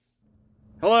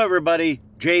Hello everybody,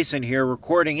 Jason here,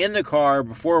 recording in the car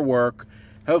before work.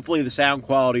 Hopefully the sound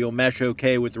quality will mesh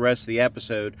okay with the rest of the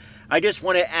episode. I just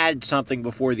want to add something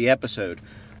before the episode.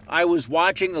 I was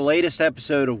watching the latest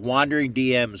episode of Wandering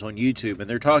DMs on YouTube, and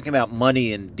they're talking about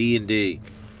money in D&D.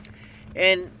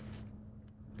 And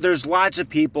there's lots of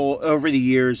people over the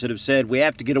years that have said we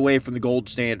have to get away from the gold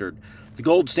standard. The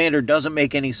gold standard doesn't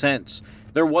make any sense.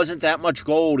 There wasn't that much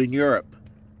gold in Europe.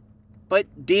 But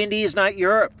D&D is not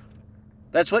Europe.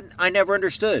 That's what I never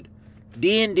understood.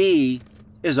 D&D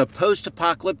is a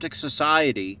post-apocalyptic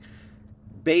society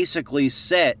basically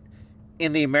set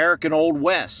in the American Old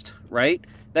West, right?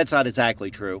 That's not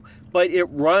exactly true. But it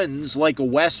runs like a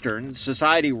Western.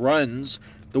 Society runs.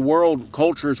 The world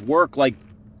cultures work like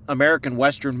American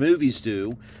Western movies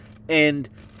do. And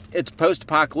it's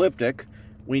post-apocalyptic.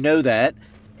 We know that.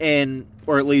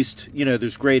 Or at least,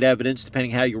 there's great evidence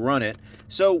depending how you run it.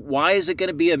 So why is it going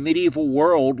to be a medieval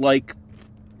world like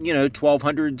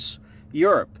 1200s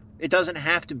Europe? It doesn't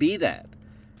have to be that.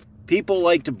 People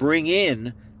like to bring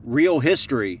in real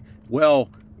history. Well,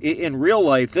 in real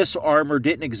life, this armor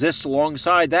didn't exist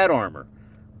alongside that armor.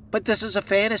 But this is a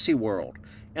fantasy world.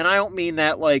 And I don't mean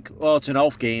that like, well, it's an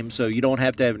elf game, so you don't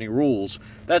have to have any rules.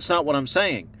 That's not what I'm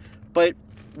saying. But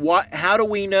how do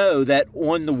we know that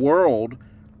on the world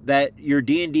that your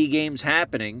D&D game's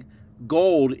happening,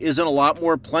 gold isn't a lot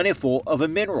more plentiful of a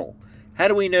mineral? How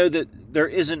do we know that there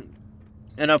isn't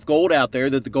enough gold out there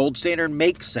that the gold standard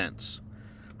makes sense?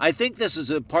 I think this is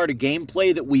a part of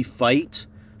gameplay that we fight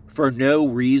for no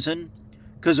reason,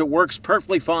 because it works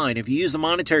perfectly fine. If you use the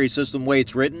monetary system the way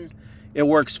it's written, it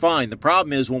works fine. The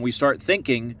problem is when we start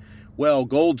thinking, well,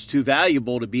 gold's too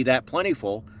valuable to be that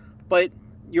plentiful, but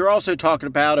you're also talking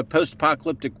about a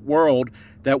post-apocalyptic world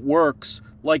that works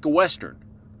like a Western.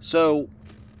 So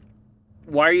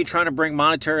why are you trying to bring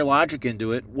monetary logic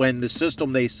into it when the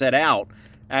system they set out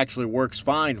actually works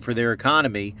fine for their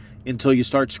economy until you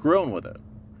start screwing with it?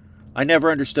 I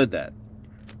never understood that.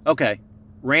 Okay,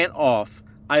 rant off.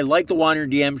 I like the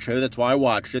Wandering DM show. That's why I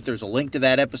watched it. There's a link to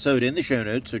that episode in the show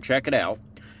notes, so check it out.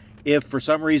 If for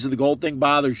some reason the gold thing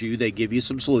bothers you, they give you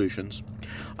some solutions.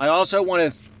 I also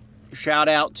want to shout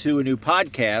out to a new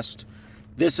podcast.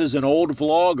 This is an old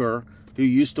vlogger who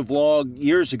used to vlog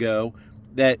years ago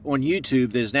that on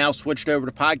YouTube that has now switched over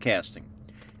to podcasting.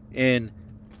 And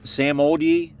Sam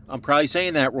Oldie, I'm probably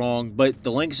saying that wrong, but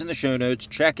the link's in the show notes.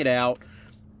 Check it out.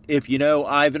 If you know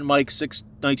Ivan Mike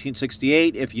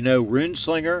 1968, if you know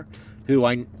Runeslinger, who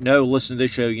I know listen to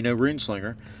this show, you know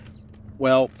Runeslinger.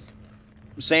 Well,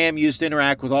 Sam used to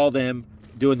interact with all them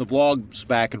doing the vlogs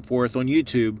back and forth on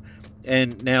YouTube,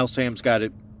 and now Sam's got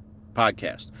a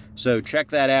podcast. So check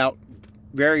that out.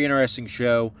 Very interesting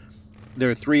show. There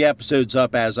are 3 episodes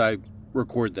up as I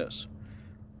record this.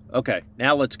 Okay,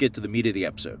 now let's get to the meat of the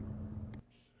episode.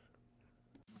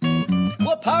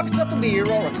 Well, pops up a beer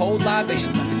or a cold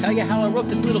libation. I can tell you how I wrote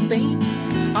this little theme.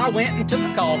 I went and took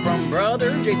a call from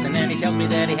brother Jason, and he tells me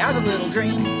that he has a little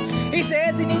dream. He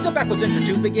says he needs a backwards intro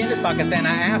to begin his podcast, and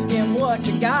I ask him what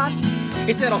you got.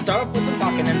 He said I'll start off with some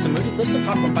talking and some moody clips of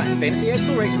popcorn fighting, fantasy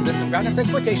explorations, and some groundless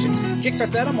exploitation.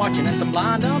 Kickstarts that I'm watching and some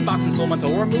blind unboxings, full-month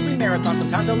horror movie marathon.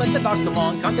 Sometimes I'll let the dogs come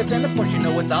on contests, and of course you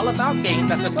know it's all about games.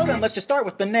 That's just slow down, let's just start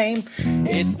with the name.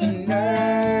 It's the Nerds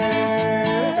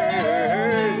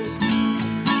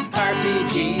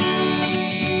RPG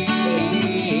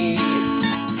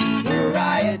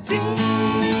Variety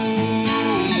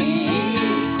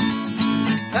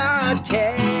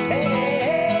Podcast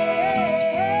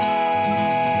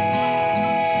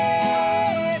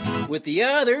with the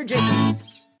other Jason.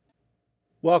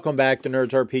 Welcome back to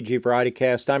Nerds RPG Variety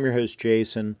Cast. I'm your host,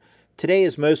 Jason. Today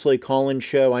is mostly a call-in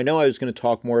show. I know I was going to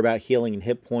talk more about healing and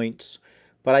hit points,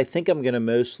 but I think I'm going to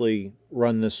mostly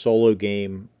run this solo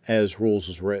game as rules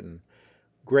is written.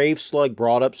 Graveslug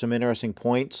brought up some interesting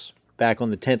points back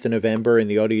on the 10th of November in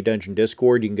the Audio Dungeon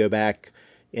Discord. You can go back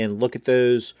and look at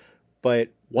those. But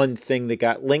one thing that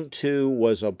got linked to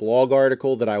was a blog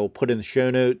article that I will put in the show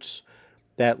notes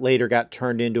that later got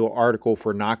turned into an article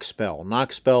for Knockspell.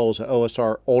 Knockspell is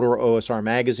an older OSR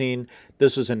magazine.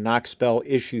 This is in Knockspell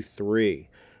issue 3.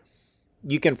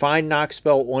 You can find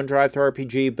Knockspell on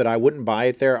DriveThruRPG, but I wouldn't buy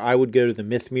it there. I would go to the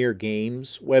Mythmere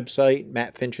Games website,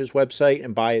 Matt Finch's website,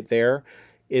 and buy it there.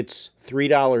 It's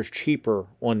 $3 cheaper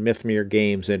on Mythmere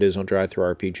Games than it is on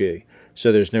DriveThruRPG.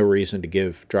 So there's no reason to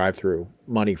give DriveThru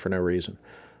money for no reason,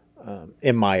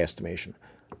 in my estimation.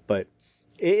 But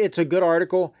it's a good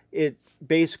article. It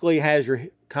basically has your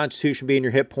Constitution being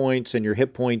your hit points, and your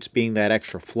hit points being that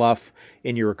extra fluff,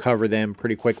 and you recover them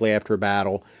pretty quickly after a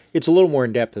battle. It's a little more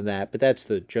in depth than that, but that's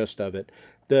the gist of it.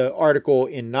 The article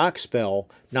in Knoxspell,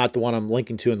 not the one I'm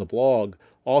linking to in the blog,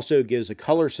 also gives a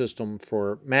color system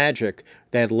for Magic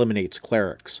that eliminates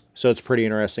clerics. So it's pretty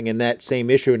interesting. And that same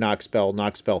issue of Knoxspell,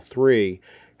 Knoxspell 3,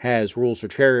 has rules for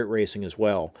chariot racing as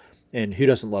well. And who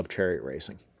doesn't love chariot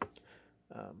racing?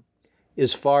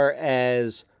 As far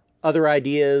as other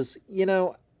ideas,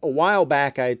 a while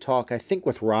back I talked, I think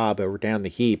with Rob over Down the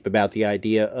Heap, about the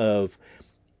idea of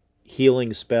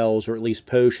healing spells, or at least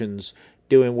potions,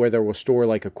 doing where they will store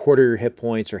like a quarter of your hit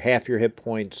points or half your hit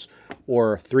points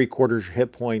or 3/4 your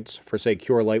hit points for, say,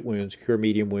 cure light wounds, cure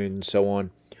medium wounds, so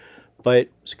on, but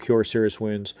cure serious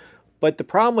wounds. But the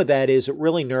problem with that is it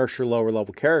really nerfs your lower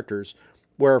level characters,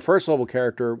 where a first level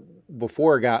character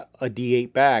before got a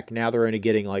D8 back, now they're only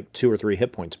getting like 2 or 3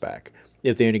 hit points back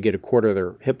if they only get a quarter of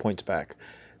their hit points back.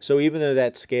 So even though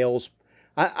that scales,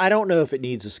 I don't know if it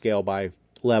needs to scale by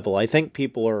level. I think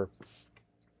people are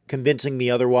convincing me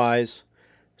otherwise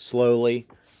slowly.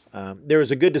 There was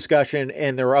a good discussion,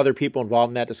 and there were other people involved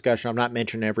in that discussion. I'm not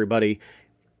mentioning everybody,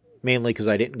 mainly because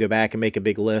I didn't go back and make a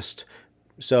big list.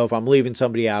 So if I'm leaving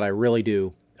somebody out, I really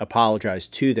do apologize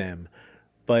to them.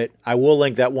 But I will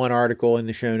link that one article in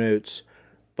the show notes.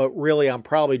 But really, I'm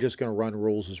probably just going to run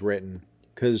rules as written,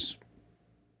 because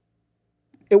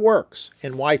it works.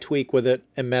 And why tweak with it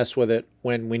and mess with it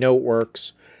when we know it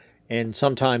works? And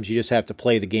sometimes you just have to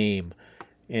play the game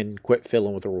and quit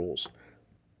fiddling with the rules.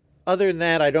 Other than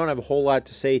that, I don't have a whole lot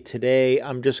to say today.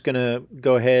 I'm just going to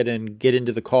go ahead and get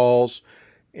into the calls,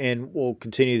 and we'll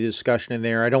continue the discussion in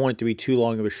there. I don't want it to be too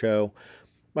long of a show.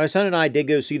 My son and I did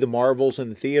go see the Marvels in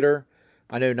the theater.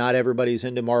 I know not everybody's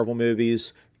into Marvel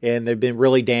movies, and they've been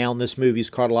really down. This movie's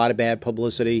caught a lot of bad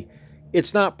publicity.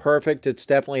 It's not perfect. It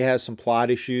definitely has some plot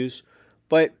issues,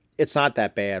 but it's not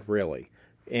that bad, really.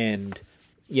 And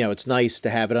it's nice to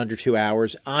have it under 2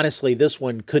 hours. Honestly, this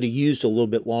one could have used a little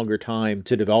bit longer time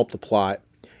to develop the plot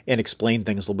and explain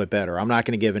things a little bit better. I'm not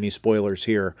going to give any spoilers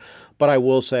here, but I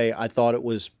will say I thought it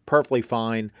was perfectly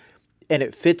fine, and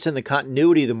it fits in the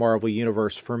continuity of the Marvel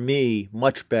Universe, for me,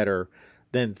 much better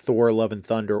than Thor: Love and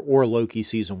Thunder or Loki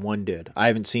Season 1 did. I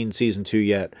haven't seen Season 2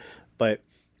 yet, but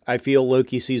I feel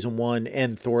Loki Season 1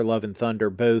 and Thor: Love and Thunder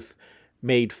both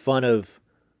made fun of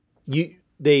you.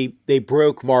 They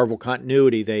broke Marvel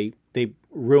continuity. They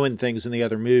ruined things in the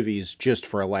other movies just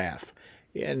for a laugh.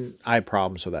 And I have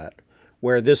problems with that.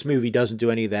 Where this movie doesn't do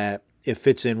any of that. It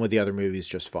fits in with the other movies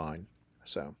just fine.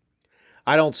 So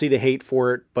I don't see the hate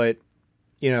for it, but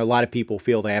a lot of people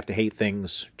feel they have to hate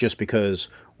things just because,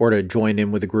 or to join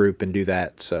in with a group and do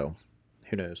that. So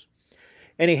who knows?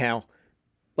 Anyhow,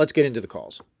 let's get into the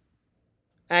calls.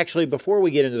 Actually, before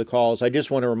we get into the calls, I just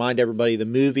want to remind everybody the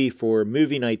movie for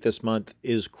movie night this month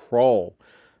is Crawl.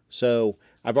 So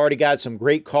I've already got some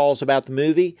great calls about the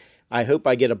movie. I hope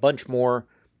I get a bunch more.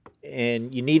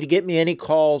 And you need to get me any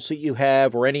calls that you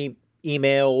have, or any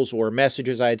emails or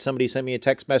messages. I had somebody send me a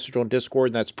text message on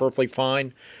Discord, and that's perfectly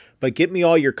fine. But get me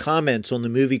all your comments on the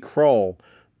movie Crawl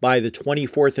by the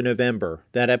 24th of November.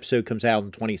 That episode comes out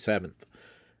on the 27th.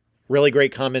 Really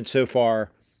great comments so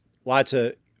far. Lots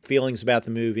of feelings about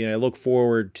the movie, and I look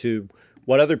forward to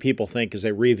what other people think as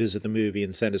they revisit the movie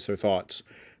and send us their thoughts.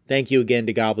 Thank you again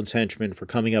to Goblin's Henchman for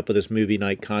coming up with this movie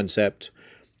night concept.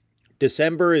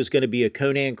 December is going to be a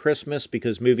Conan Christmas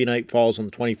because movie night falls on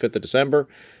the 25th of December,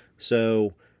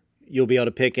 so you'll be able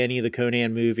to pick any of the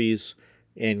Conan movies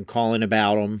and call in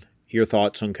about them, your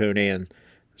thoughts on Conan.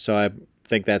 So I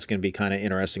think that's going to be kind of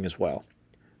interesting as well.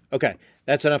 Okay,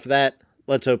 that's enough of that.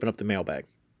 Let's open up the mailbag.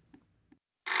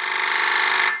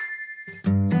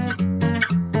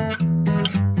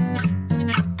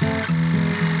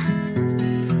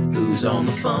 Who's on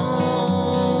the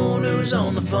phone? Who's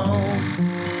on the phone?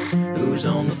 Who's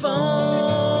on the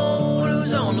phone?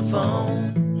 Who's on the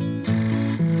phone?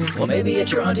 Well, maybe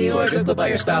it's your auntie or a joke by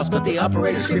your spouse, but the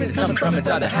operator's screaming is coming from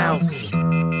inside the house.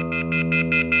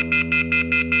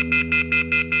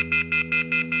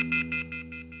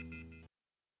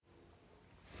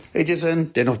 Hey,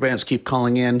 Jason. Daniel Brands, keep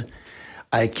calling in.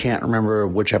 I can't remember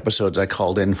which episodes I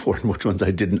called in for and which ones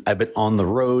I didn't. I've been on the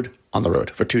road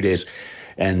for 2 days,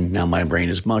 and now my brain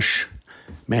is mush.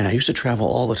 Man, I used to travel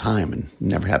all the time and it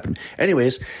never happened.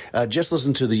 Anyways, just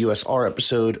listen to the USR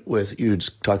episode with you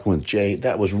talking with Jay.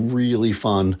 That was really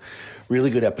fun. Really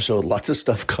good episode. Lots of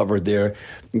stuff covered there.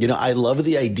 I love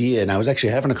the idea, and I was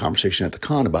actually having a conversation at the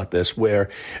con about this, where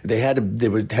they had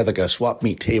like a swap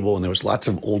meet table, and there was lots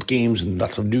of old games and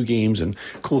lots of new games and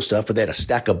cool stuff, but they had a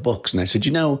stack of books. And I said,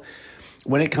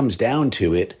 when it comes down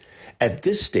to it, at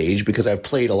this stage, because I've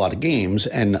played a lot of games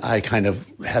and I kind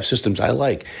of have systems I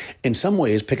like, in some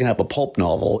ways, picking up a pulp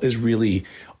novel is really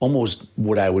almost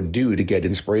what I would do to get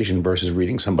inspiration versus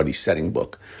reading somebody's setting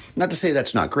book. Not to say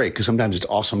that's not great, because sometimes it's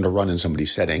awesome to run in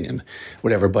somebody's setting and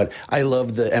whatever, but I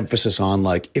love the emphasis on,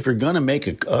 like, if you're going to make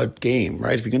a game,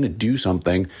 right, if you're going to do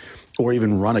something or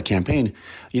even run a campaign,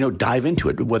 dive into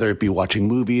it, whether it be watching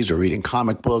movies or reading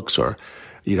comic books or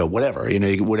whatever,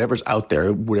 whatever's out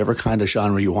there, whatever kind of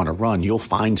genre you want to run, you'll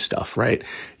find stuff, right?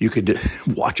 You could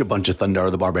watch a bunch of Thundarr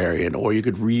the Barbarian, or you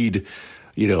could read,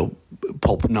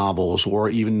 pulp novels, or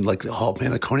even like,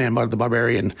 the Conan the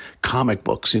Barbarian comic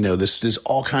books. There's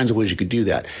all kinds of ways you could do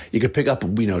that. You could pick up,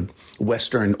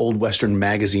 old Western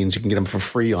magazines. You can get them for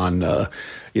free on,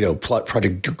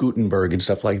 Project Gutenberg and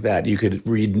stuff like that. You could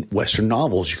read Western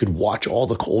novels. You could watch all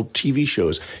the old TV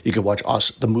shows. You could watch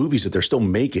the movies that they're still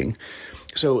making.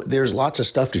 So there's lots of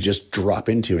stuff to just drop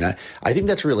into. And I think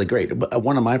that's really great. But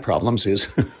one of my problems is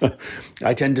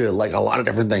I tend to like a lot of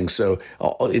different things. So,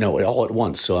 all at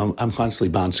once. So I'm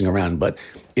constantly bouncing around. But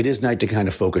it is nice to kind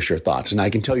of focus your thoughts. And I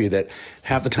can tell you that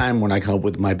half the time when I come up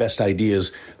with my best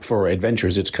ideas for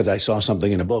adventures, it's because I saw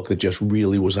something in a book that just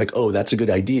really was like, oh, that's a good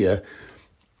idea,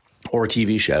 or a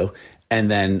TV show. And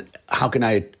then how can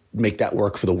I make that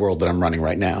work for the world that I'm running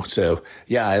right now? So,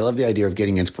 yeah, I love the idea of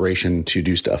getting inspiration to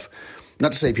do stuff.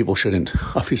 Not to say people shouldn't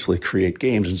obviously create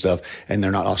games and stuff, and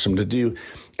they're not awesome to do.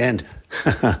 And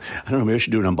I don't know, maybe I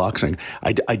should do an unboxing.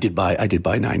 I did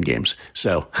buy 9 games,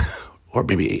 so, or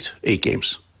maybe 8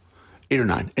 games, 8 or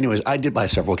 9. Anyways, I did buy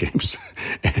several games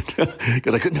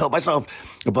because I couldn't help myself.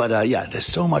 But yeah, there's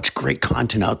so much great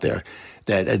content out there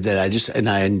that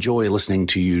I enjoy listening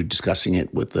to you discussing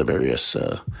it with the various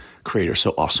creators.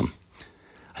 So awesome.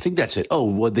 I think that's it. Oh,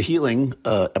 well, the healing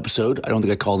episode, I don't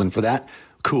think I called in for that.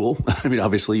 Cool. I mean,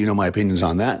 obviously, my opinions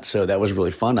on that. So that was really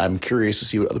fun. I'm curious to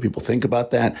see what other people think about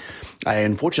that. I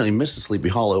unfortunately missed the Sleepy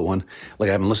Hollow one. Like,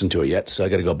 I haven't listened to it yet, so I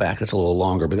got to go back. That's a little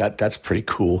longer, but that's pretty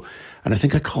cool. And I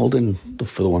think I called in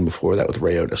for the one before that with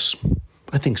Ray Otis.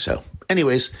 I think so.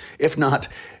 Anyways, if not,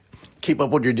 keep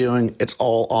up what you're doing. It's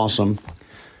all awesome.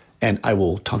 And I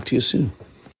will talk to you soon.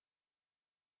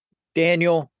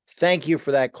 Daniel, thank you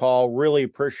for that call. Really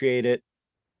appreciate it.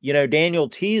 Daniel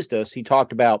teased us. He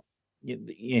talked about,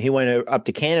 he went up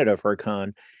to Canada for a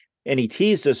con, and he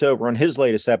teased us over on his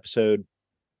latest episode,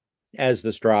 as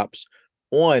this drops,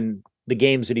 on the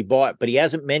games that he bought, but he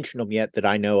hasn't mentioned them yet that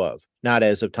I know of, not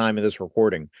as of time of this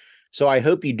recording. So I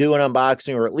hope you do an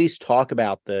unboxing, or at least talk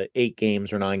about the 8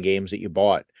 games or 9 games that you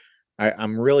bought.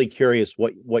 I'm really curious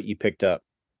what you picked up.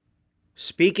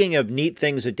 Speaking of neat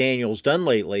things that Daniel's done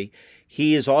lately,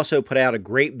 he has also put out a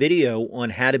great video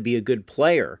on how to be a good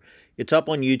player. It's up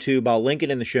on YouTube. I'll link it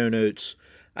in the show notes.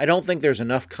 I don't think there's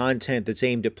enough content that's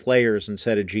aimed at players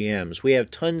instead of GMs. We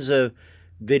have tons of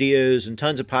videos and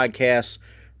tons of podcasts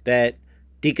that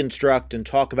deconstruct and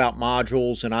talk about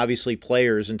modules, and obviously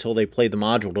players, until they play the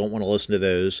module, don't want to listen to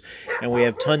those. And we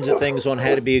have tons of things on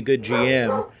how to be a good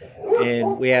GM,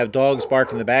 and we have dogs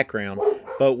bark in the background,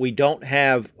 but we don't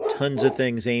have tons of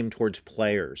things aimed towards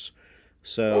players.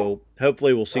 So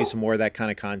hopefully we'll see some more of that kind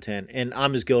of content. And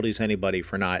I'm as guilty as anybody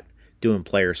for not doing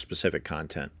player-specific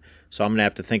content. So I'm going to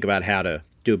have to think about how to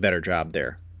do a better job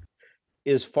there.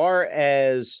 As far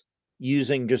as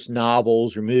using just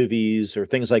novels or movies or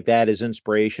things like that as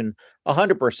inspiration,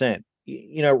 100%.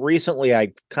 Recently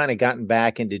I've kind of gotten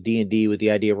back into D&D with the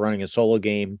idea of running a solo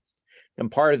game.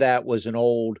 And part of that was an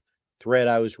old thread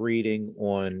I was reading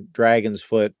on Dragon's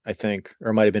Foot, I think, or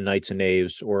it might have been Knights and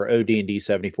Knaves, or OD&D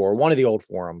 74, one of the old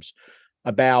forums,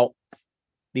 about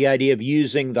the idea of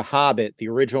using the Hobbit, the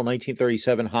original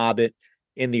 1937 Hobbit,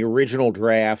 in the original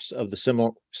drafts of the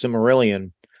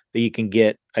Silmarillion that you can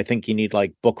get. I think you need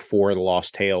like book 4, The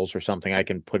Lost Tales or something. I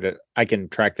can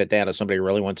track that down if somebody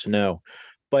really wants to know.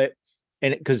 But,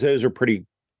 and because those are pretty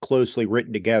closely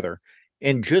written together,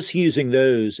 and just using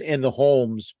those in the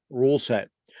Holmes rule set,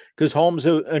 because Holmes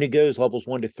only goes levels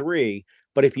 1 to 3.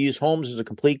 But if you use Holmes as a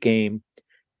complete game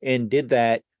and did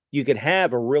that, you could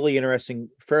have a really interesting,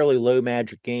 fairly low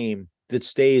magic game that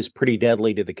stays pretty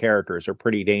deadly to the characters, or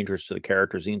pretty dangerous to the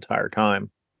characters the entire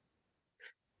time.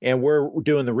 And we're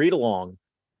doing the read along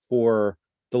for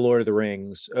The Lord of the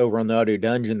Rings over on the Audio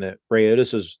Dungeon that Ray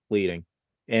Otis is leading.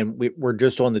 And we're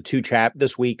just on the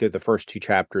this week of the first 2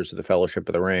 chapters of the Fellowship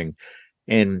of the Ring.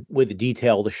 And with the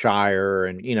detail of the Shire,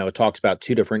 and, it talks about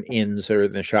 2 different inns that are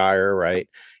in the Shire, right?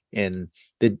 And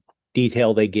the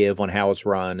detail they give on how it's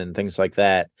run and things like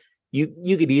that.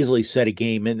 You could easily set a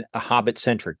game, in a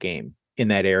Hobbit-centric game in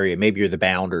that area. Maybe you're the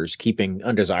Bounders, keeping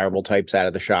undesirable types out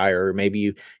of the Shire. Or maybe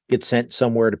you get sent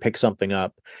somewhere to pick something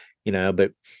up,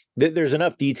 but there's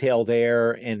enough detail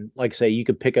there, and like I say, you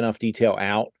could pick enough detail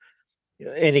out.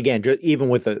 And again, even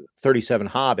with the 37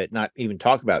 Hobbit, not even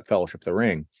talk about Fellowship of the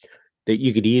Ring, that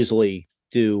you could easily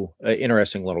do an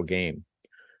interesting little game.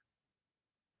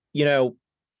 You know,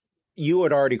 you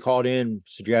had already called in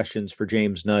suggestions for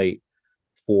James Knight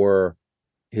for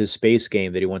his space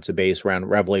game that he wants to base around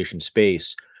Revelation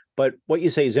Space. But what you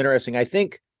say is interesting. I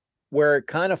think where it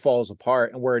kind of falls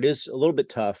apart and where it is a little bit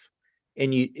tough,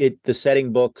 and the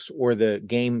setting books or the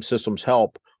game systems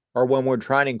help, are when we're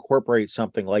trying to incorporate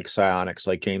something like psionics,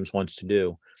 like James wants to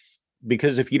do.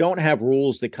 Because if you don't have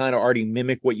rules that kind of already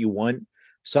mimic what you want,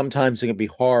 sometimes it can be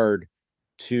hard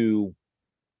to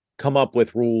come up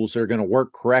with rules that are going to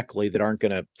work correctly, that aren't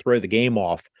going to throw the game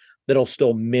off, that'll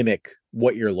still mimic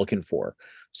what you're looking for.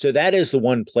 So that is the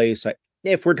one place,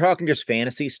 if we're talking just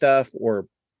fantasy stuff or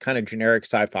kind of generic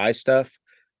sci-fi stuff,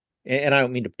 and I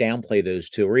don't mean to downplay those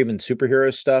two, or even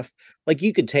superhero stuff, like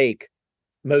you could take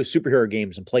most superhero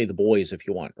games and play The Boys if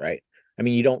you want, right? I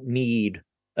mean, you don't need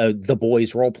The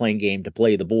Boys role-playing game to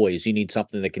play The Boys. You need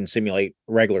something that can simulate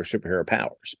regular superhero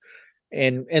powers.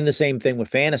 And the same thing with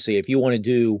fantasy. If you want to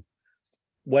do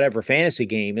whatever fantasy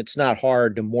game, it's not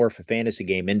hard to morph a fantasy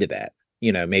game into that.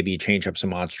 Maybe you change up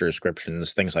some monster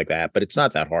descriptions, things like that, but it's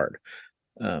not that hard.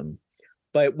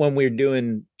 But when we're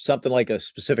doing something like a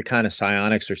specific kind of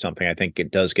psionics or something, I think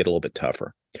it does get a little bit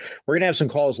tougher. We're going to have some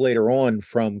calls later on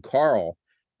from Carl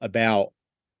about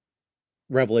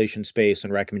Revelation Space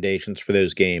and recommendations for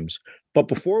those games. But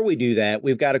before we do that,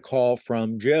 we've got a call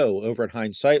from Joe over at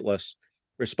Hindsightless,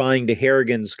 responding to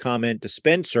Harrigan's comment to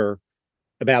Spencer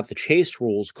about the chase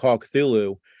rules, Call of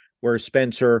Cthulhu, where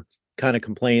Spencer kind of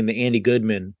complained that Andy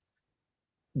Goodman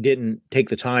didn't take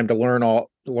the time to learn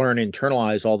and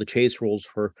internalize all the chase rules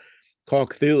for Call of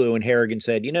Cthulhu. And Harrigan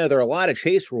said, there are a lot of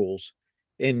chase rules.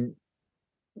 And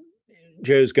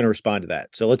Joe's going to respond to that.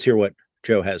 So let's hear what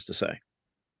Joe has to say.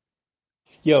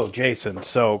 Yo, Jason.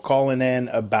 So calling in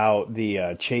about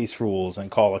the chase rules in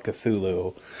Call of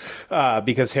Cthulhu,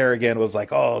 because Harrigan was like,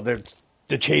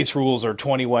 the chase rules are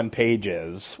 21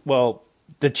 pages. Well,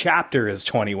 the chapter is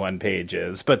 21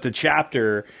 pages, but the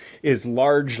chapter is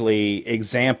largely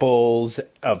examples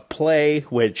of play,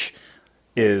 which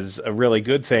is a really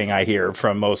good thing I hear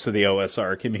from most of the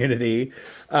OSR community.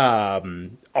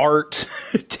 Art,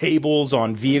 tables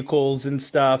on vehicles and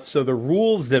stuff. So the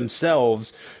rules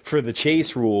themselves for the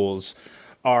chase rules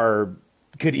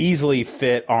could easily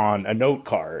fit on a note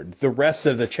card. The rest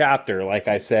of the chapter, like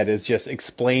I said, is just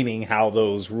explaining how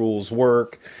those rules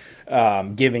work,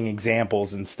 giving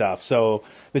examples and stuff. So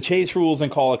the chase rules in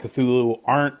Call of Cthulhu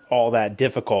aren't all that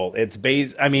difficult.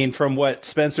 From what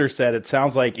Spencer said, it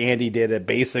sounds like Andy did it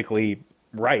basically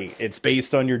right. It's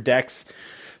based on your dex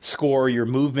score, your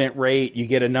movement rate. You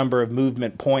get a number of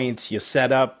movement points. You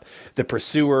set up the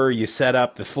pursuer, you set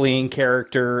up the fleeing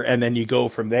character, and then you go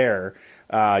from there.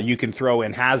 You can throw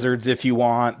in hazards if you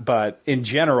want, but in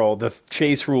general, the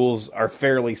chase rules are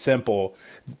fairly simple.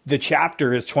 The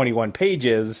chapter is 21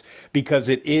 pages because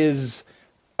it is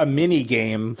a mini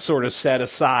game sort of set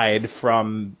aside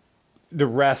from the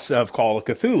rest of Call of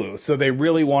Cthulhu. So they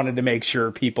really wanted to make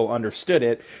sure people understood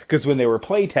it, because when they were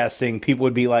playtesting, people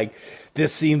would be like,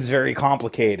 this seems very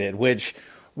complicated, which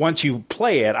once you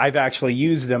play it, I've actually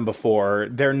used them before.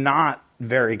 They're not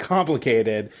very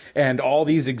complicated, and all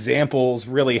these examples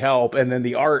really help. And then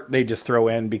the art they just throw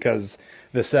in, because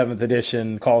the 7th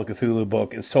edition Call of Cthulhu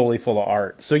book is totally full of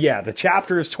art. So yeah, the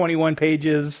chapter is 21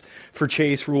 pages for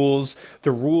chase rules.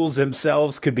 The rules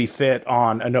themselves could be fit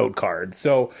on a note card.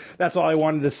 So that's all I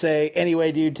wanted to say.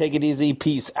 Anyway, dude, take it easy.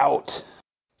 Peace out.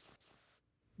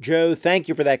 Joe, thank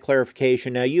you for that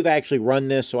clarification. Now, you've actually run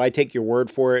this, so I take your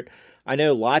word for it. I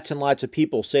know lots and lots of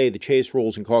people say the chase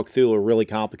rules in Call of Cthulhu are really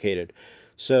complicated.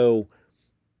 So,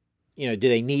 do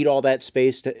they need all that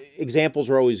space? Examples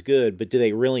are always good, but do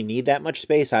they really need that much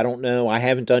space? I don't know. I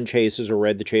haven't done chases or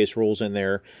read the chase rules in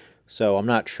there, so I'm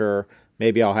not sure.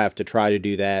 Maybe I'll have to try to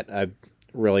do that. I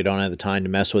really don't have the time to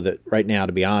mess with it right now,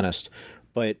 to be honest.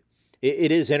 But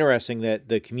it is interesting that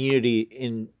the community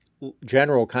in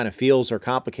general kind of feels they're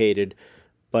complicated,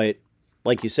 but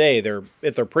like you say,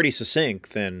 if they're pretty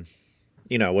succinct, then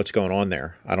what's going on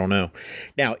there. I don't know.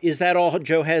 Now, is that all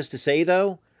Joe has to say,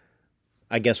 though?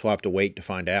 I guess we'll have to wait to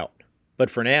find out. But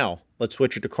for now, let's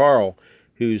switch it to Carl,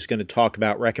 who's going to talk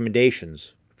about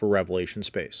recommendations for Revelation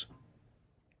Space.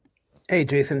 Hey,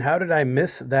 Jason, how did I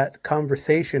miss that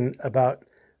conversation about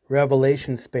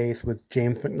Revelation Space with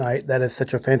James McKnight? That is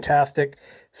such a fantastic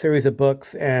series of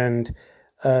books, and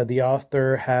the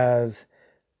author has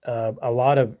a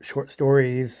lot of short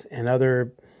stories and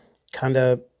other kind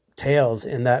of tales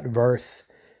in that verse.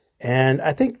 And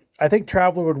I think I think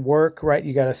Traveler would work, right?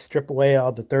 You got to strip away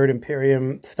all the Third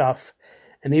Imperium stuff,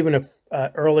 and even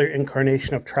a earlier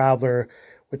incarnation of Traveler,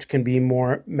 which can be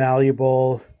more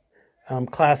malleable,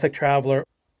 classic Traveler,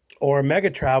 or Mega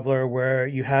Traveler, where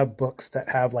you have books that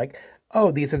have like,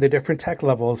 oh, these are the different tech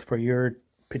levels for your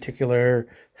particular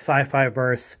sci-fi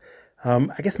verse.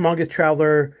 I guess Manga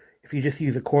Traveler, if you just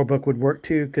use a core book, would work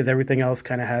too, because everything else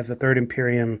kind of has a Third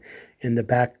Imperium in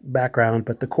the background.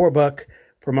 But the core book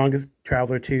for Manga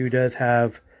Traveler 2 does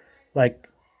have, like,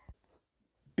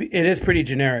 it is pretty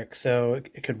generic, so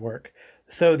it could work.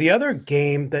 So the other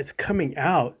game that's coming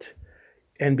out,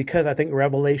 and because I think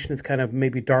Revelation is kind of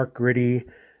maybe dark, gritty,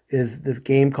 is this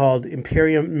game called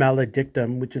Imperium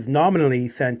Maledictum, which is nominally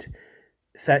set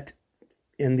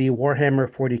in the Warhammer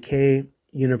 40K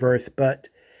universe, but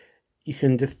you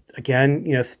can just, again,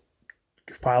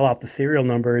 file out the serial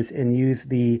numbers and use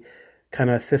the kind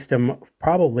of system.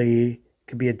 Probably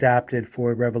could be adapted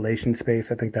for Revelation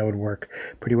space. I think that would work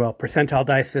pretty well. Percentile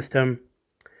dice system,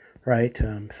 right?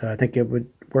 So I think it would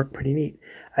work pretty neat.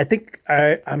 I think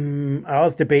I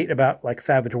always debate about like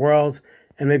Savage Worlds,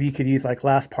 and maybe you could use like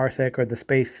Last Parsec or the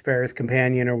Spacefarer's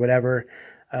Companion or whatever,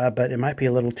 but it might be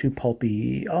a little too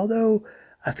pulpy. Although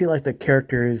I feel like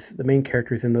the main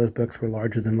characters in those books were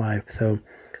larger than life, so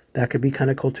that could be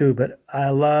kind of cool too. But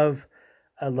I love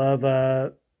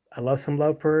some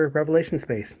love for Revelation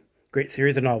space. Great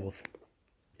series of novels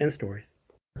and stories.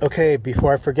 Okay,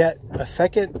 before I forget, a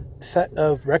second set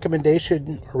of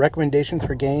recommendations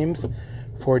for games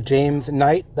for James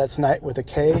Knight. That's Knight with a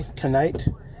K, Knight,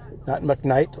 not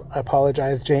McKnight. I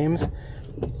apologize, James.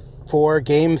 For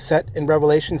games set in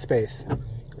Revelation space.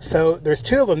 So there's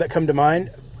two of them that come to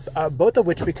mind, both of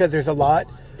which because there's a lot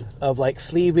of like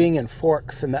sleeving and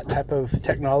forks and that type of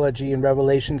technology in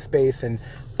Revelation space and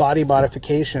body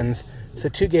modifications. So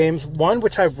two games, one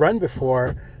which I've run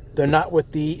before, they're not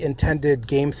with the intended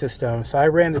game system. So I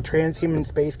ran the Transhuman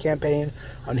Space campaign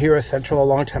on Hero Central a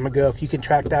long time ago. If you can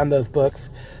track down those books,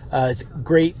 it's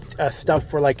great stuff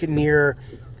for like near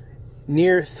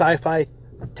sci-fi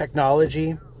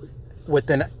technology with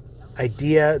an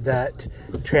idea that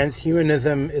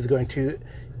transhumanism is going to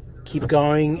keep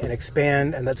going and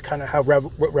expand, and that's kind of how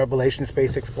Revelation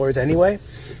Space explores anyway.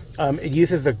 It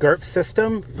uses the GURPS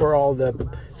system for all the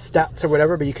stats or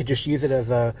whatever, but you could just use it as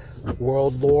a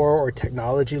world lore or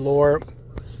technology lore,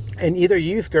 and either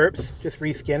use GURPS, just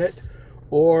reskin it,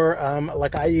 or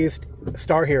like I used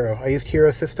Star Hero. I used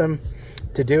Hero System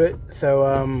to do it, so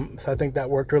I think that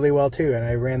worked really well too, and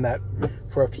I ran that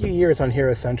for a few years on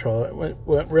Hero Central. It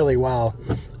went really well.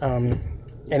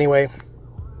 Anyway,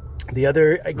 the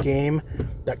other game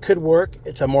that could work,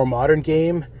 it's a more modern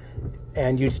game,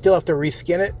 and you'd still have to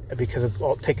reskin it because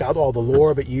take out all the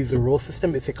lore, but use the rule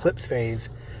system. It's Eclipse Phase,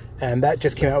 and that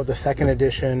just came out with the second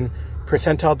edition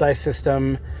percentile dice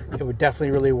system. It would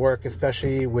definitely really work,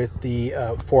 especially with the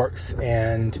forks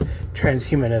and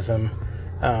transhumanism.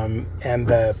 And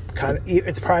the kind of,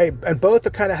 it's probably, and both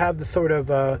kind of have the sort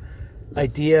of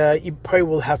idea. You probably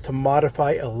will have to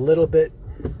modify a little bit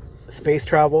space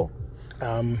travel,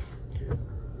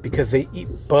 because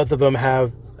both of them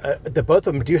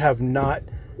do have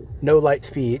no light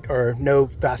speed or no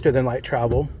faster than light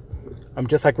travel,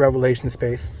 just like Revelation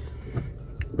Space.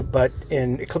 But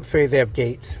in Eclipse Phase they have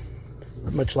gates,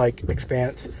 much like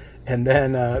Expanse, and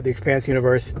then the Expanse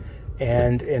universe.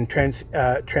 And in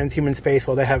Transhuman Space,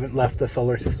 well, they haven't left the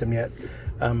solar system yet.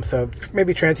 So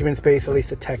maybe Transhuman Space, at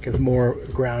least the tech is more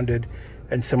grounded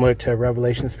and similar to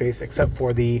Revelation Space, except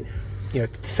for the,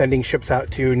 sending ships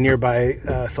out to nearby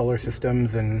solar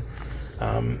systems and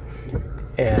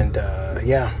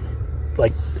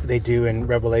like they do in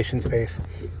Revelation Space.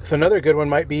 So another good one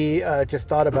might be, just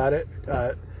thought about it,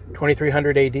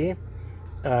 2300 AD.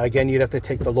 Again, you'd have to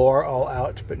take the lore all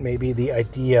out, but maybe the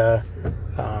idea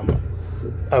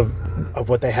of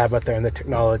what they have out there in the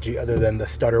technology, other than the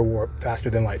stutter warp, faster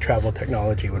than light travel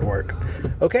technology, would work.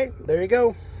 Okay, there you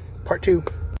go. Part 2.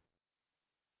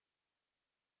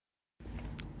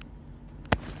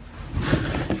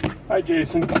 Hi,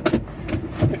 Jason.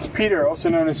 It's Peter, also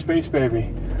known as Space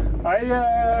Baby.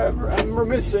 I'm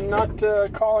remiss in not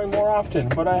calling more often,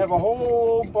 but I have a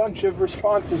whole bunch of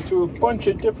responses to a bunch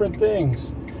of different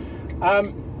things.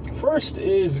 First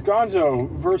is Gonzo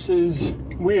versus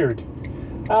Weird.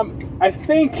 I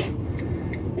think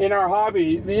in our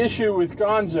hobby, the issue with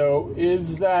Gonzo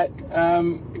is that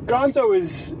Gonzo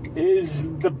is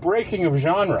the breaking of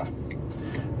genre.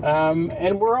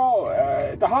 And we're all,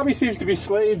 the hobby seems to be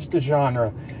slaves to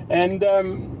genre. And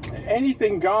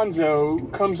anything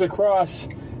Gonzo comes across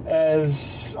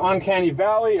as uncanny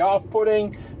valley,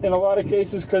 off-putting in a lot of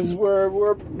cases, because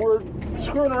we're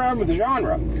screwing around with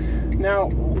genre. Now,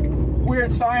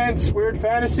 weird science, weird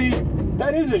fantasy,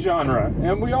 that is a genre,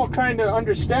 and we all kind of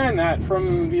understand that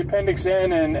from the Appendix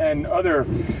N and other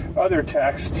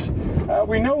texts.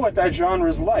 We know what that genre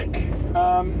is like.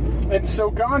 And so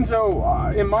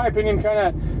Gonzo, in my opinion, kind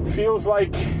of feels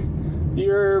like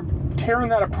you're tearing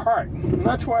that apart. And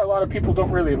that's why a lot of people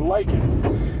don't really like it.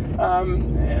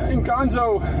 And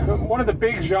Gonzo, one of the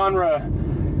big genre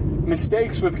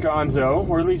mistakes with Gonzo,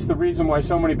 or at least the reason why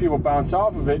so many people bounce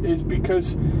off of it, is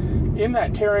because in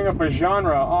that tearing up a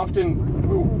genre,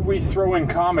 often we throw in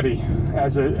comedy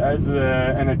as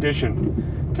an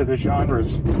addition to the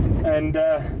genres. And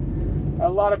a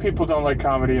lot of people don't like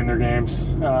comedy in their games.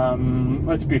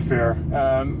 Let's be fair.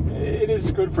 It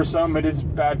is good for some, it is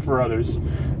bad for others.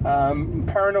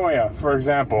 Paranoia, for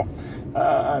example.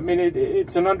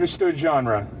 It's an understood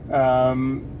genre.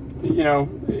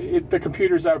 The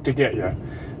computer's out to get you.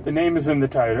 The name is in the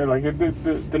title. Like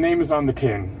the name is on the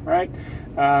tin, right?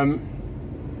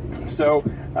 So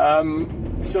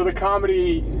the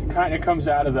comedy kind of comes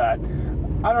out of that.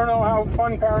 I don't know how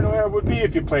fun Paranoia would be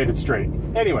if you played it straight.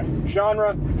 Anyway,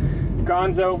 genre,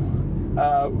 Gonzo,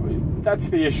 that's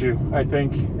the issue, I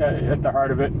think, at the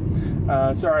heart of it.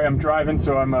 Sorry, I'm driving,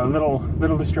 so I'm a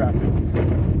little distracted.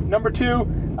 Number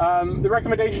 2, the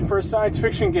recommendation for a science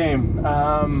fiction game.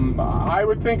 I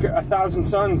would think 1,000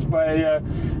 Suns by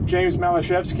James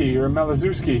Malashevsky, or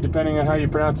Malazewski, depending on how you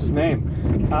pronounce his name.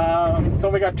 It's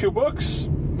only got 2 books.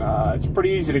 It's pretty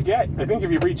easy to get. I think if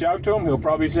you reach out to him, he'll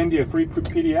probably send you a free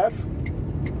PDF.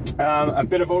 A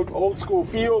bit of old school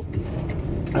feel.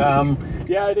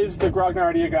 Yeah, it is the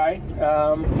Grognardia guy,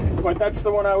 but that's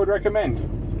the one I would recommend.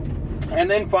 And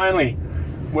then finally,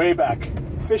 way back,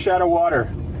 Fish Out of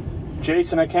Water.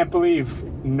 Jason, I can't believe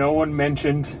no one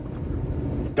mentioned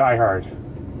Die Hard.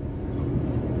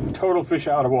 Total fish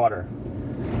out of water.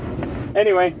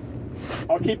 Anyway,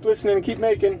 I'll keep listening and keep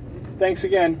making. Thanks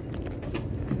again.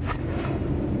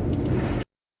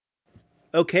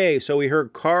 Okay, so we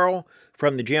heard Carl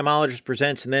from the Gemologist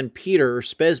Presents, and then Peter, or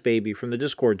Spez Baby, from the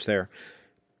Discords there.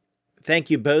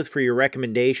 Thank you both for your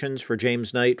recommendations for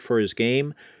James Knight for his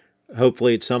game.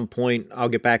 Hopefully at some point I'll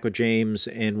get back with James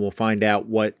and we'll find out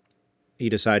what he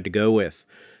decided to go with.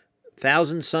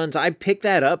 1,000 Suns, I picked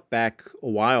that up back a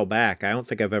while back. I don't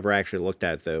think I've ever actually looked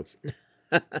at it, though.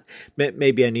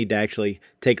 Maybe I need to actually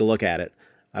take a look at it.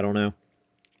 I don't know.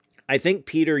 I think,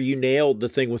 Peter, you nailed the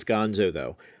thing with Gonzo,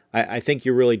 though. I think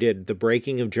you really did. The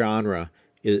breaking of genre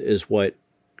is what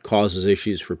causes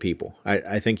issues for people.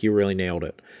 I think you really nailed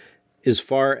it. As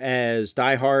far as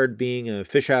Die Hard being a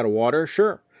fish out of water,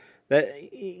 sure.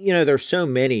 There's so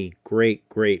many great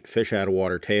fish out of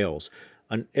water tales.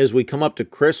 As we come up to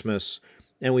Christmas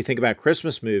and we think about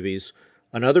Christmas movies,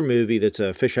 another movie that's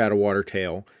a fish out of water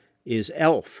tale is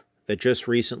Elf, that just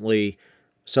recently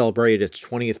celebrated its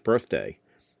 20th birthday.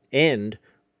 And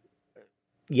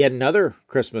yet another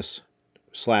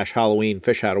Christmas/Halloween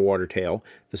fish out of water tale,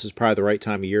 this is probably the right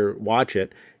time of year to watch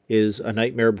it, is A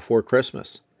Nightmare Before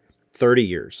Christmas. 30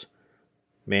 years.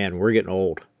 Man, we're getting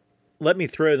old. Let me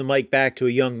throw the mic back to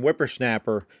a young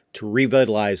whippersnapper to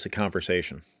revitalize the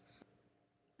conversation.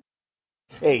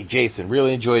 Hey, Jason,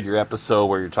 really enjoyed your episode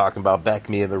where you're talking about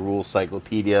Beckme and the Rule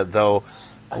Cyclopedia, though,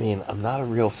 I'm not a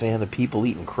real fan of people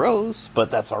eating crows,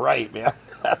 but that's all right, man.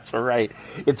 That's all right.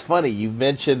 It's funny, you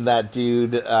mentioned that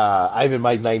dude, Ivan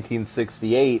Mike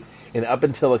 1968, and up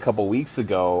until a couple weeks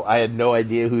ago, I had no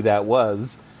idea who that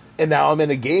was, and now I'm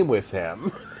in a game with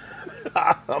him.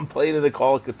 I'm playing in the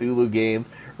Call of Cthulhu game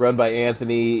run by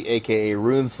Anthony, aka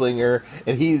Runeslinger,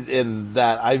 and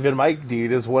that Ivan Mike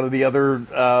dude is one of the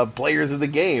other players in the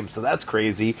game, so that's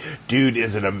crazy. Dude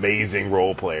is an amazing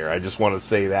role player. I just want to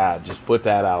say that. Just put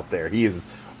that out there. He is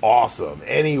awesome.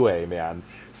 Anyway, man,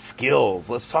 skills.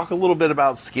 Let's talk a little bit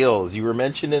about skills. You were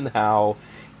mentioning how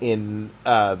in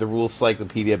the Rules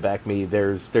Cyclopedia Beckme,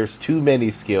 there's too many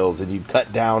skills, and you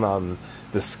cut down on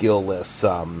the skill list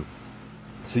some.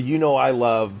 So I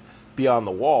love Beyond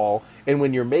the Wall, and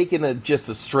when you're making just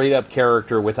a straight-up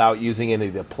character without using any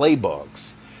of the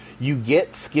playbooks, you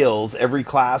get skills. Every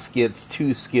class gets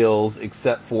 2 skills,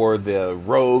 except for the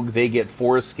rogue, they get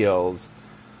 4 skills,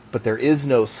 but there is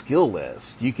no skill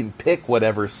list. You can pick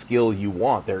whatever skill you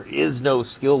want. There is no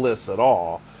skill list at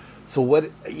all. So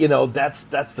that's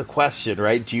the question,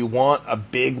 right? Do you want a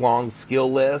big, long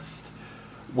skill list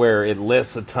where it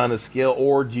lists a ton of skill,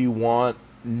 or do you want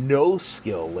no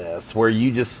skill list where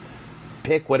you just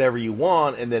pick whatever you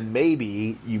want and then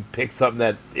maybe you pick something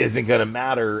that isn't going to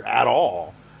matter at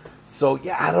all? So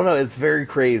yeah, I don't know, it's very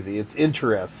crazy. It's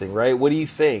interesting, right? What do you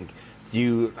think?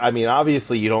 I mean,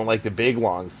 obviously you don't like the big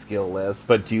long skill list,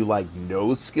 but do you like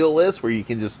no skill list where you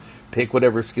can just pick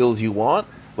whatever skills you want?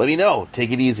 Let me know.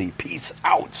 Take it easy. Peace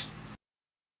out.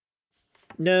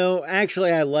 No,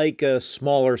 actually, I like a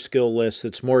smaller skill list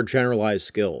that's more generalized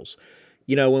skills.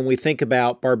 You know, when we think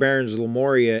about Barbarians of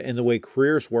Lemuria and the way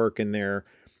careers work in there,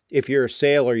 if you're a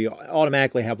sailor, you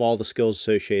automatically have all the skills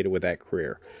associated with that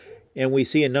career. And we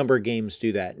see a number of games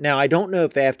do that. Now, I don't know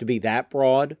if they have to be that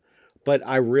broad, but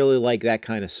I really like that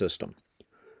kind of system.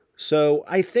 So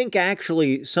I think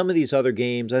actually some of these other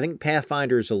games, I think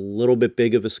Pathfinder is a little bit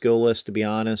big of a skill list, to be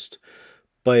honest.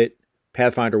 But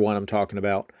Pathfinder 1 I'm talking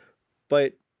about.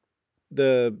 But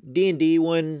the D&D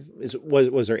one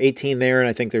was there 18 there, and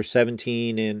I think there's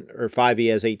 17 in, or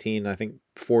 5e has 18, I think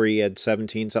 4e had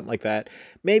 17, something like that.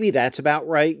 Maybe that's about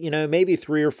right. You know, maybe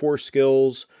 3 or 4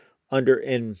 skills under,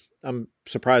 and I'm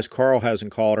surprised Carl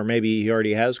hasn't called, or maybe he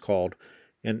already has called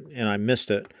and I missed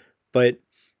it. But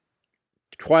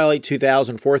Twilight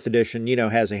 2000 4th edition, you know,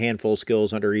 has a handful of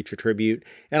skills under each attribute,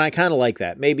 and I kind of like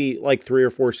that. Maybe like 3 or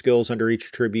 4 skills under each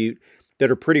attribute that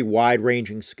are pretty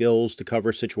wide-ranging skills to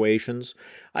cover situations.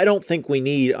 I don't think we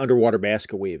need underwater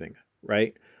basket weaving,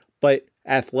 right? But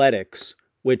athletics,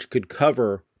 which could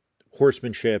cover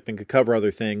horsemanship and could cover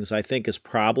other things, I think is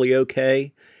probably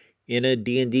okay in a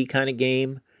D&D kind of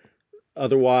game.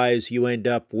 Otherwise, you end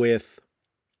up with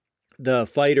the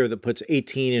fighter that puts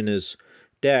 18 in his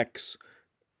dex,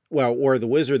 well, or the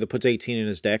wizard that puts 18 in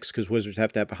his dex, because wizards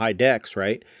have to have a high dex,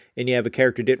 right? And you have a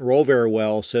character who didn't roll very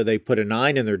well, so they put a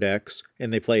 9 in their dex,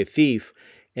 and they play a thief,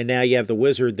 and now you have the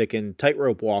wizard that can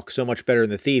tightrope walk so much better than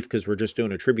the thief because we're just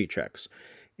doing attribute checks.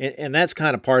 And that's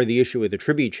kind of part of the issue with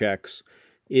attribute checks,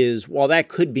 is while that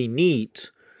could be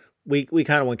neat, we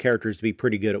kind of want characters to be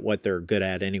pretty good at what they're good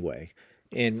at anyway.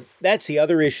 And that's the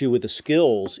other issue with the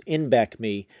skills in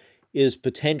BECME, is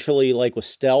potentially, like with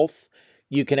stealth,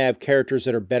 you can have characters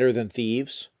that are better than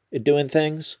thieves at doing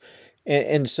things.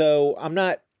 And so I'm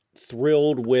not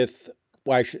thrilled with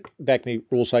BECME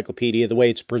Rule Cyclopedia, the way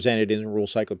it's presented in the Rule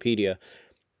Cyclopedia.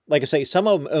 Like I say, some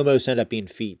of them almost end up being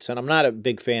feats, and I'm not a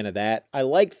big fan of that. I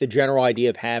like the general idea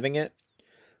of having it,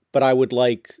 but I would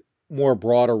like more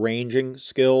broader ranging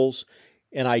skills,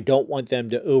 and I don't want them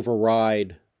to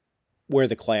override where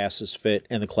the classes fit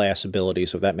and the class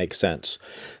abilities, if that makes sense.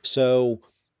 So,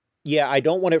 yeah, I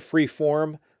don't want it free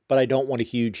form, but I don't want a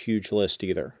huge, huge list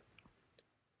either.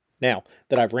 Now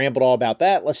that I've rambled all about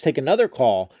that, let's take another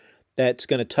call that's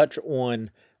going to touch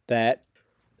on that.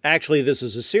 Actually, this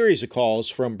is a series of calls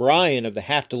from Brian of the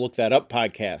Have to Look That Up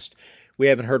podcast. We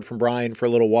haven't heard from Brian for a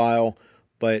little while,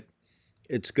 but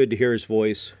it's good to hear his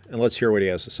voice, and let's hear what he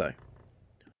has to say.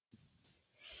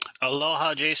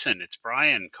 Aloha, Jason. It's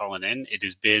Brian calling in. It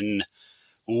has been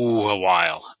a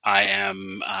while. I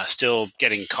am still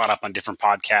getting caught up on different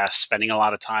podcasts, spending a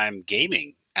lot of time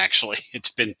gaming. Actually, it's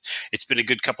been a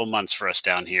good couple months for us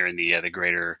down here in the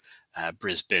greater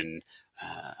Brisbane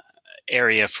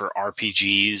area for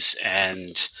RPGs,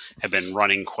 and have been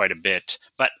running quite a bit.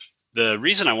 But the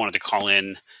reason I wanted to call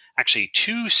in, actually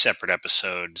 2 separate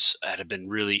episodes that have been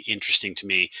really interesting to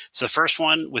me. So the first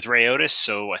one with Ray Otis,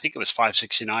 so I think it was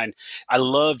 569. I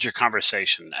loved your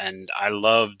conversation, and I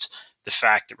loved the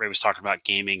fact that Ray was talking about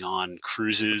gaming on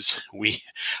cruises.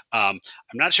 I'm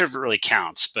not sure if it really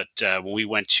counts, but when we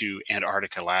went to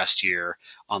Antarctica last year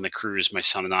on the cruise, my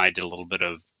son and I did a little bit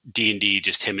of D&D,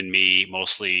 just him and me,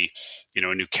 mostly, a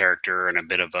new character and a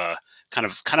bit of a kind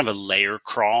of a layer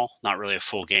crawl, not really a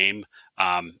full game.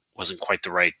 Wasn't quite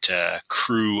the right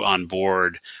crew on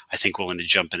board, I think, willing to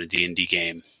jump in a D&D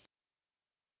game.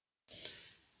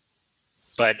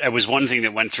 But it was one thing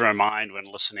that went through my mind when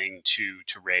listening to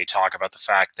Ray talk about the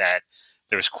fact that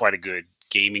there was quite a good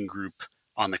gaming group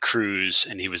on the cruise,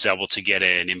 and he was able to get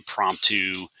an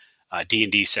impromptu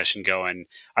D&D session going.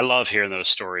 I love hearing those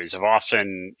stories. I've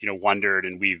often, wondered,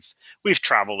 and we've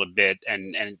traveled a bit,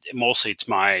 and mostly it's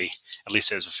at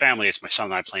least as a family, it's my son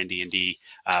and I playing D&D.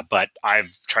 But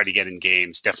I've tried to get in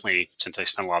games, definitely since I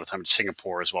spent a lot of time in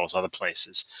Singapore as well as other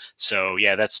places. So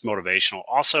yeah, that's motivational.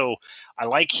 Also, I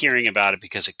like hearing about it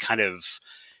because it kind of,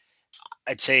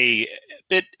 I'd say, a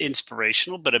bit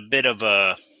inspirational, but a bit of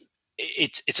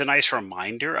it's a nice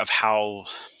reminder of how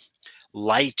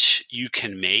light you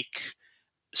can make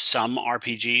some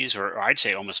RPGs, or I'd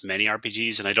say almost many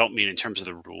RPGs. And I don't mean in terms of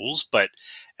the rules, but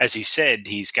as he said,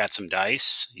 he's got some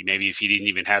dice. Maybe if you didn't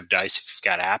even have dice, if you've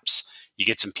got apps, you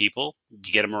get some people,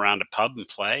 you get them around a pub and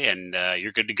play, and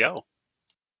you're good to go.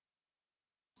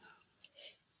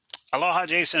 Aloha,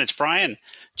 Jason. It's Brian.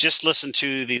 Just listened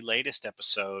to the latest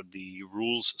episode, the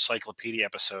Rules Cyclopedia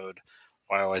episode,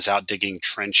 while I was out digging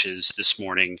trenches this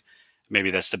morning. maybe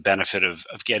that's the benefit of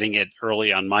getting it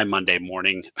early on my Monday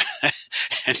morning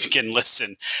and can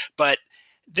listen. But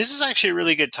this is actually a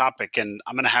really good topic, and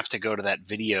I'm going to have to go to that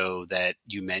video that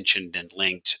you mentioned and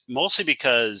linked, mostly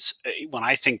because when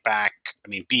I think back, I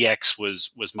mean, BX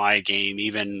was my game.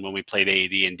 Even when we played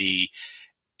AD&D,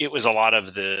 it was a lot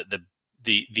of the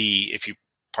if you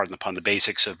pardon the pun, the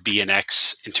basics of B and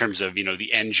X in terms of,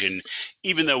 the engine.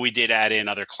 Even though we did add in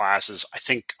other classes, I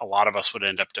think a lot of us would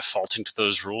end up defaulting to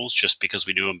those rules just because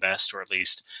we do them best, or at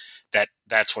least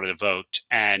that's what it evoked.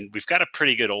 And we've got a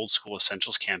pretty good old school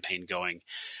Essentials campaign going.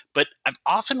 But I've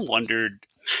often wondered,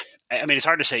 I mean, it's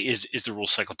hard to say, is the Rule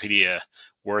Cyclopedia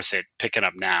worth it picking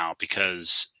up now?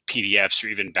 Because PDFs or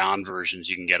even bound versions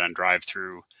you can get on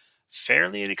drive-through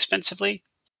fairly inexpensively.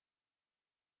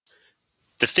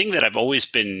 The thing that I've always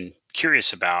been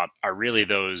curious about are really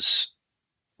those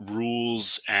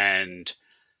rules and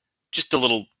just the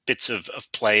little bits of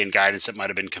play and guidance that might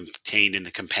have been contained in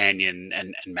the companion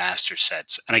and master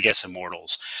sets, and I guess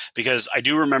Immortals. Because I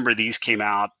do remember these came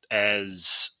out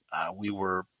as we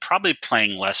were probably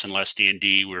playing less and less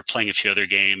D&D. We were playing a few other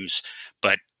games,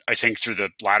 but I think through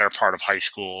the latter part of high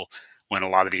school, when a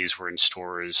lot of these were in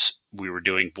stores, we were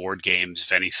doing board games,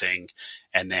 if anything,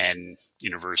 and then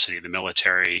university, the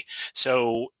military.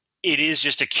 So it is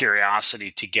just a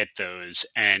curiosity to get those.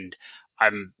 And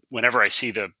whenever I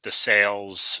see the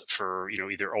sales for,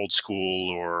 either old school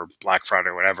or Black Friday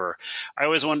or whatever, I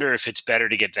always wonder if it's better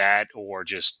to get that or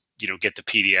just, get the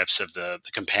PDFs of the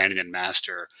companion and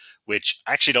master, which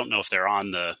I actually don't know if they're on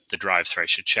the drive-thru. I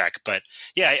should check. But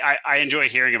yeah, I enjoy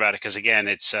hearing about it because, again,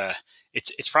 it's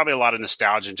probably a lot of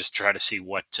nostalgia and just try to see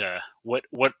what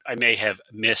I may have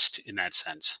missed in that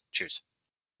sense. Cheers.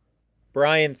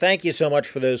 Brian, thank you so much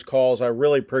for those calls. I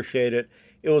really appreciate it.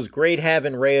 It was great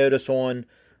having Ray Otis on.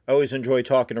 I always enjoy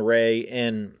talking to Ray.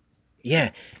 And yeah,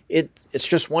 it's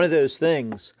just one of those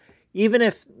things. Even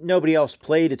if nobody else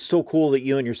played, it's still cool that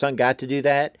you and your son got to do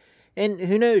that. And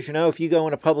who knows, if you go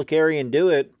in a public area and do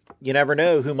it, you never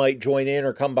know who might join in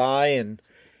or come by. And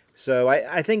so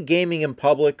I think gaming in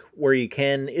public where you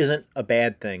can isn't a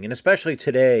bad thing. And especially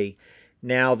today,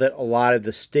 now that a lot of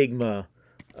the stigma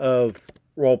of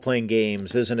role-playing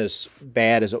games isn't as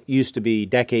bad as it used to be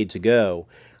decades ago,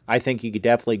 I think you could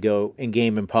definitely go and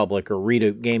game in public or read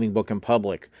a gaming book in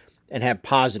public and have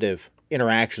positive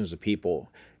interactions with people.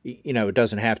 It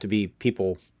doesn't have to be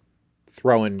people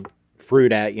throwing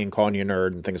fruit at you and calling you a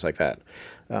nerd and things like that.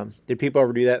 Did people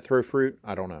ever do that, throw fruit?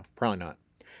 I don't know. Probably not.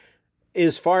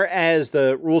 As far as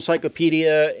the Rule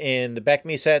Cyclopedia and the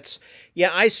BECMI sets, yeah,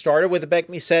 I started with the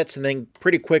BECMI sets and then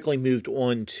pretty quickly moved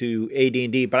on to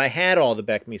AD&D, but I had all the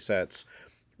BECMI sets.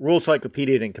 Rule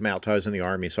Cyclopedia didn't come out until I was in the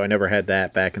Army, so I never had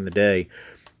that back in the day.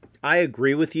 I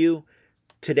agree with you.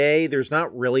 Today, there's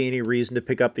not really any reason to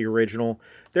pick up the original.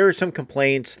 There are some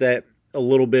complaints that a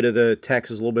little bit of the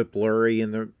text is a little bit blurry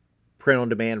in the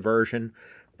print-on-demand version,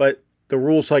 but the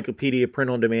Rule Cyclopedia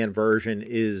print-on-demand version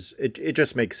it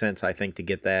just makes sense, I think, to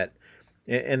get that.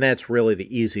 And that's really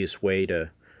the easiest way to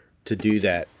do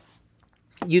that.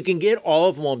 You can get all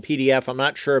of them on PDF. I'm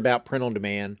not sure about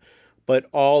print-on-demand, but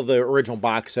all the original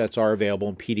box sets are available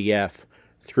in PDF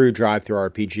through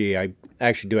DriveThruRPG. I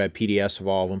actually do have PDFs of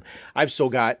all of them. I've still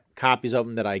got copies of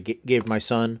them that I gave my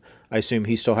son. I assume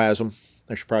he still has them.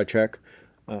 I should probably check.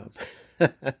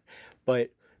 But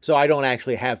so I don't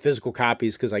actually have physical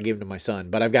copies because I gave them to my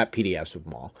son, but I've got PDFs of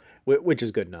them all, which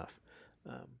is good enough.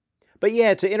 But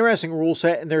yeah, it's an interesting rule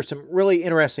set, and there's some really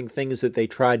interesting things that they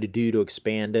tried to do to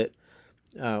expand it.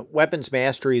 Weapons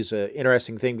Mastery is an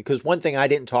interesting thing because one thing I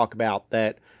didn't talk about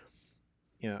that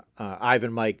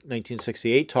Ivan Mike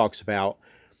 1968 talks about,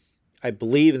 I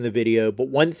believe in the video, but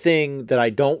one thing that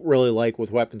I don't really like with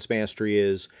Weapons Mastery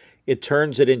is it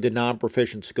turns it into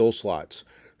non-proficient skill slots.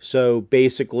 So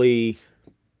basically,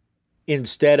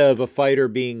 instead of a fighter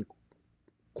being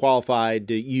qualified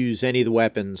to use any of the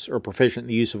weapons or proficient in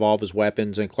the use of all of his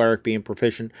weapons, and cleric being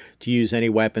proficient to use any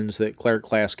weapons that cleric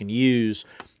class can use,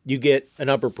 you get a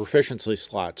number of proficiency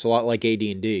slots, a lot like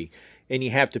AD&D, and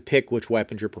you have to pick which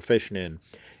weapons you're proficient in.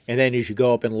 And then as you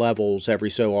go up in levels every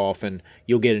so often,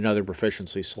 you'll get another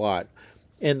proficiency slot.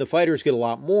 And the fighters get a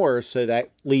lot more, so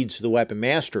that leads to the weapon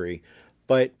mastery.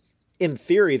 But in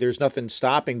theory, there's nothing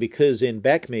stopping, because in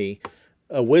BECMI,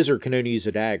 a wizard can only use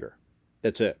a dagger.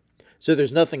 That's it. So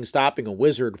there's nothing stopping a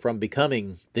wizard from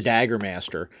becoming the dagger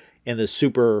master and the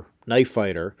super knife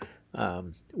fighter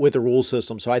with the rule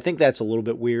system. So I think that's a little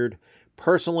bit weird.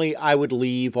 Personally, I would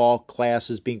leave all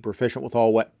classes being proficient with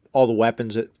all the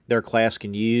weapons that their class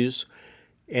can use,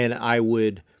 and I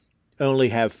would only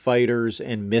have fighters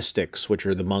and mystics, which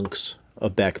are the monks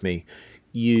of BECMI,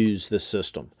 use this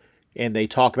system. and they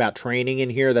talk about training in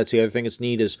here. That's the other thing that's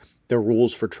neat, is the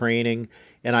rules for training.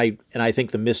 And I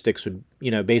think the Mystics would,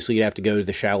 basically you'd have to go to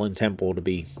the Shaolin Temple to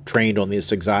be trained on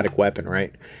this exotic weapon,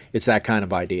 right? It's that kind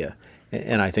of idea.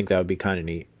 And I think that would be kind of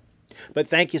neat. But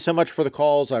thank you so much for the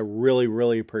calls. I really,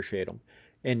 really appreciate them.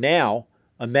 And now,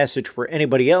 a message for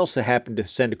anybody else that happened to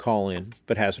send a call in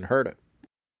but hasn't heard it.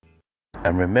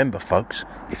 And remember, folks,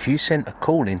 if you sent a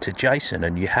call in to Jason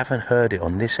and you haven't heard it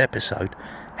on this episode,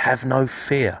 have no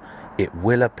fear. It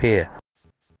will appear.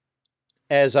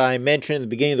 As I mentioned at the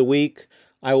beginning of the week,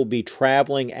 I will be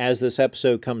traveling as this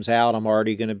episode comes out. I'm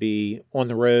already going to be on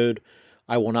the road.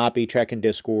 I will not be checking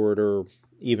Discord or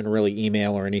even really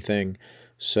email or anything.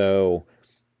 So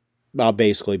I'll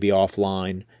basically be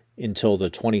offline until the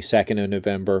 22nd of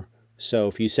November. So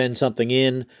if you send something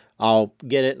in, I'll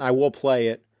get it and I will play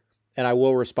it. And I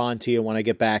will respond to you when I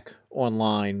get back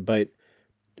online. But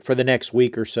for the next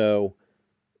week or so,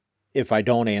 if I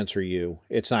don't answer you,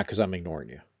 it's not because I'm ignoring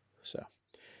you. So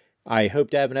I hope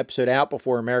to have an episode out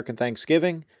before American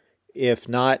Thanksgiving. If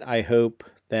not, I hope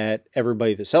that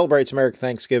everybody that celebrates American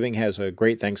Thanksgiving has a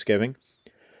great Thanksgiving.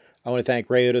 I want to thank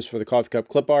Ray Otis for the coffee cup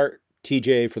clip art,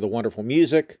 TJ for the wonderful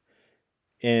music,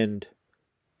 and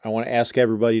I want to ask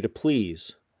everybody to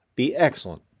please be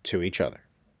excellent to each other.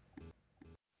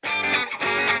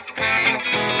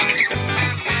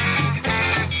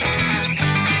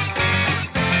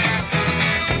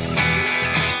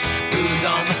 Who's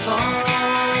on the phone?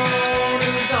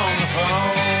 Who's on the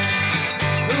phone?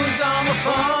 Who's on the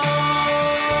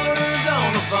phone? Who's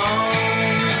on the phone?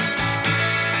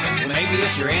 Well, maybe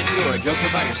it's your auntie or a joke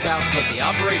about your spouse, but the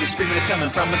operator's screaming it's coming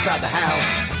from inside the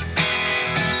house.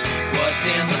 What's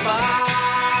in the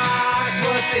box?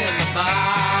 What's in the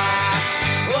box?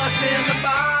 What's in the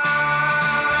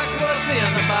box? What's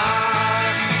in the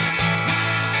box?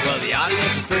 Well, the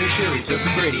audience is pretty sure he took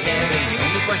a pretty head, and the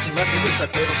only question left is if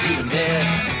that pill shoot him dead.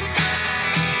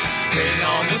 Bring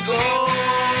on the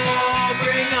gold,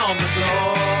 bring on the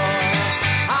gold.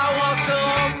 I want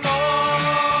some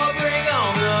more, bring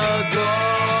on the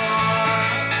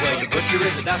gold. Well, the butcher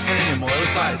is a dustman and your moil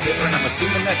is by the tipper, and I'm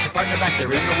assuming that's your partner back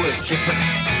there in the wood chipper.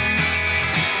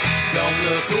 Don't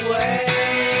look away,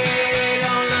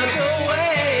 don't look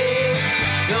away,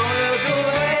 don't look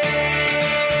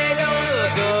away, don't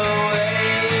look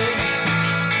away.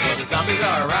 Well, the zombies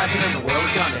are rising and the world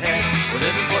has gone to heck. We're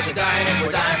living for the dying and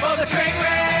we're dying for the train